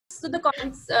So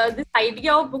this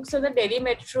idea of books on the Delhi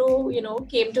Metro,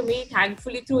 came to me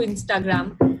thankfully through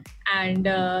Instagram, and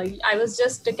I was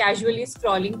just casually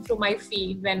scrolling through my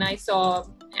feed when I saw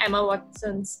Emma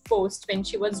Watson's post when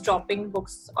she was dropping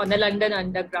books on the London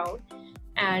Underground,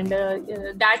 and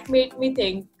that made me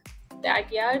think that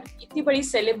itni badi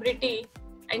celebrity,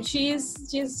 and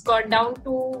she's gone down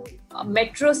to a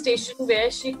metro station where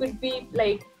she could be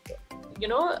like,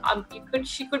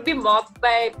 she could be mobbed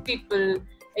by people.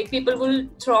 Like people will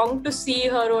throng to see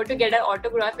her or to get an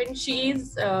autograph, and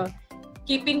she's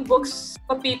keeping books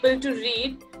for people to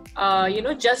read,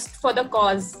 just for the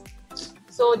cause.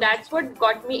 So that's what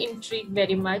got me intrigued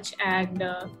very much, and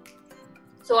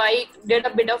so I did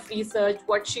a bit of research,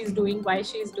 what she's doing, why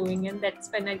she's doing, and that's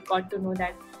when I got to know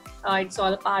that it's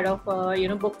all a part of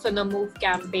Books on the Move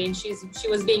campaign. She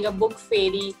was being a book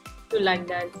fairy to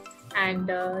London, and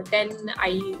then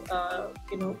I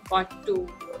got to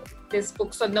this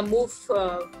Books on the Move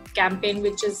campaign,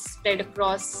 which is spread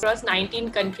across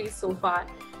 19 countries so far.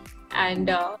 And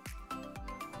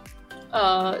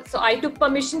so I took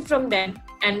permission from them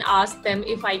and asked them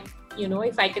if I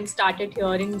can start it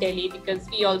here in Delhi, because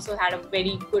we also had a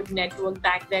very good network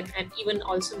back then, and even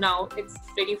also now it's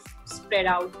pretty spread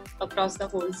out across the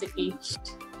whole city.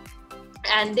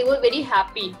 And they were very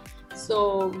happy.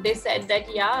 So they said that,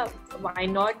 why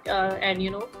not? And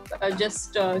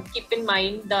just keep in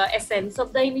mind the essence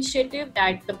of the initiative,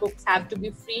 that the books have to be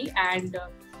free, and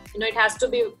it has to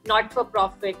be not for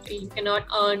profit. You cannot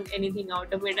earn anything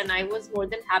out of it. And I was more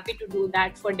than happy to do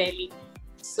that for Delhi.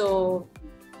 So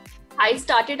I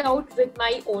started out with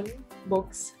my own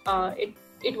books.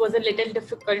 It was a little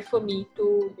difficult for me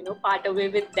to part away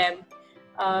with them,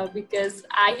 because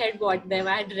I had bought them,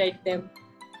 I had read them.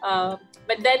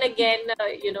 But then again,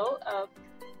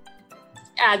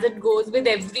 as it goes with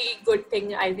every good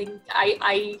thing, I think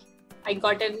I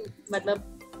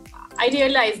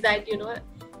realized that,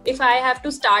 if I have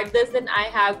to start this, then I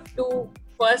have to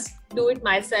first do it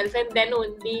myself, and then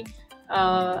only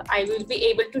I will be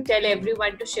able to tell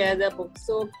everyone to share their books.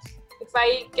 So if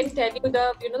I can tell you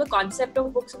the concept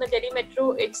of Books on the Delhi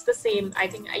Metro, it's the same. I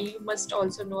think you must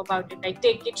also know about it. I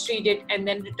take it, read it, and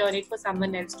then return it for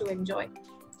someone else to enjoy.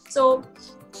 So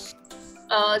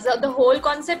the whole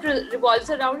concept revolves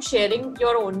around sharing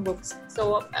your own books.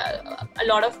 So a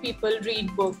lot of people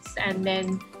read books, and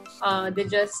then they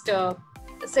just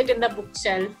sit in the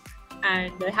bookshelf,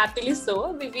 and happily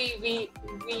so. We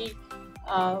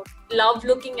love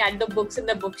looking at the books in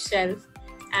the bookshelf,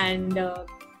 and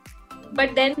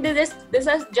but then they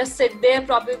just sit there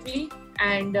probably,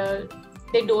 and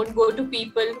they don't go to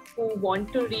people who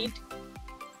want to read.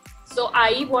 So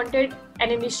I wanted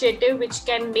an initiative which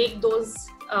can make those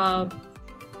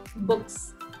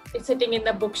books sitting in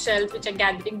the bookshelf, which are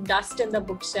gathering dust in the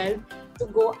bookshelf, to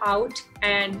go out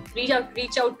and reach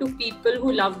out to people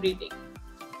who love reading.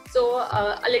 So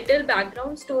a little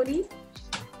background story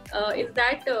is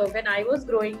that when I was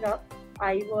growing up,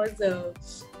 I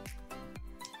was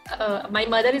my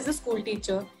mother is a school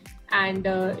teacher, and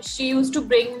she used to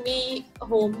bring me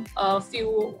home a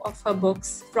few of her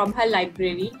books from her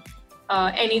library.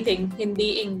 Anything,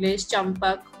 Hindi, English,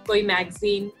 Champak, koi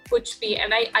magazine, kuch bhi,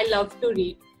 and I love to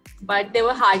read. But there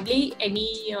were hardly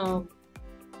any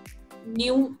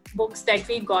new books that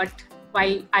we got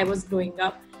while I was growing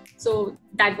up. So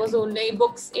that was only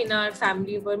books in our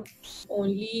family were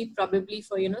only probably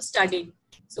for studying.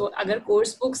 So agar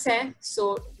course books hai,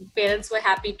 so parents were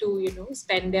happy to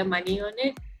spend their money on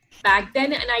it back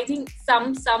then, and I think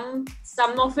some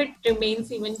of it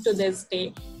remains even to this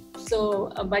day. So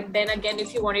but then again,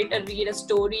 if you wanted to read a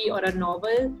story or a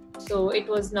novel, so it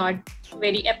was not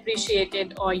very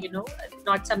appreciated, or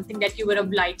not something that you were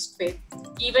obliged with,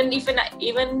 even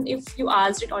if you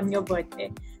asked it on your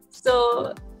birthday.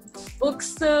 So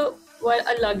books were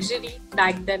a luxury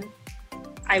back then,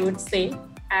 I would say,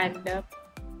 and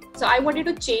so I wanted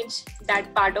to change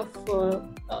that part of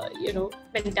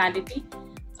mentality.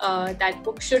 That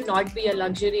book should not be a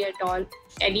luxury at all.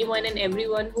 Anyone and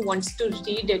everyone who wants to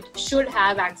read it should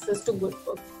have access to good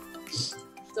books.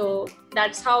 So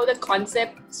that's how the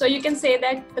concept. So you can say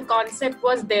that the concept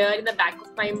was there in the back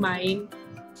of my mind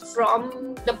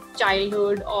from the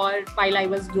childhood or while I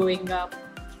was growing up,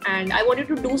 and I wanted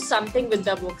to do something with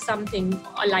the book,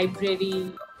 a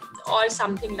library or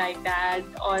something like that,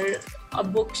 or a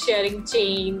book sharing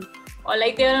chain, or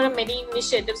like there are many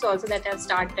initiatives also that have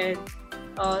started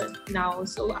now.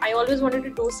 So I always wanted to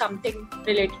do something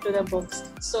related to the books.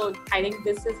 So I think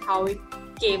this is how it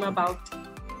came about,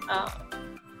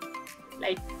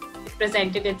 like it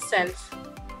presented itself.